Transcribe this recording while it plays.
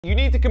You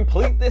need to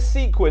complete this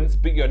sequence,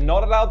 but you're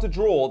not allowed to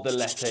draw the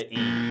letter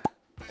E.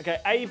 Okay,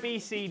 A, B,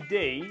 C,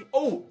 D.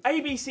 Oh,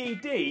 A, B, C,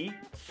 D.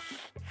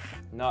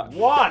 No.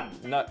 1.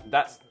 No,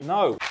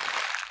 no.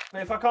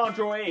 If I can't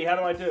draw E, how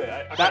do I do it?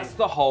 Okay. That's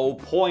the whole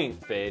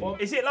point, Finn. Well,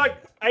 is it like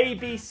A,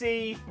 B,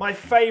 C, my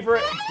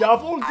favourite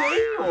double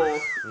D?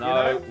 Or,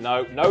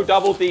 No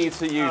double D's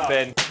for you,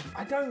 Finn.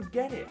 I don't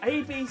get it.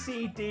 A, B,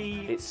 C,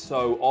 D. It's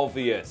so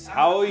obvious.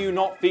 How are you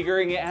not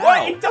figuring it out?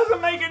 Wait, it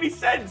doesn't make any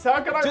sense. How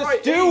can I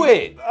write Just do E?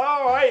 it.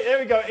 All right, there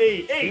we go.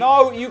 E. E.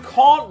 No, you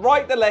can't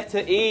write the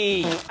letter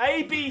E.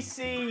 A, B,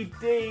 C,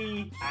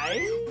 D,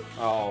 A?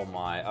 Oh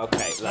my,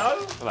 okay.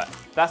 No? Look,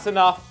 that's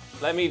enough.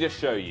 Let me just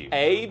show you.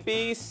 A,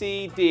 B,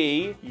 C,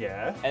 D.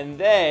 Yeah. And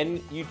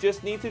then you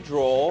just need to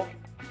draw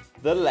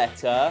the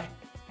letter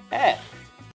F.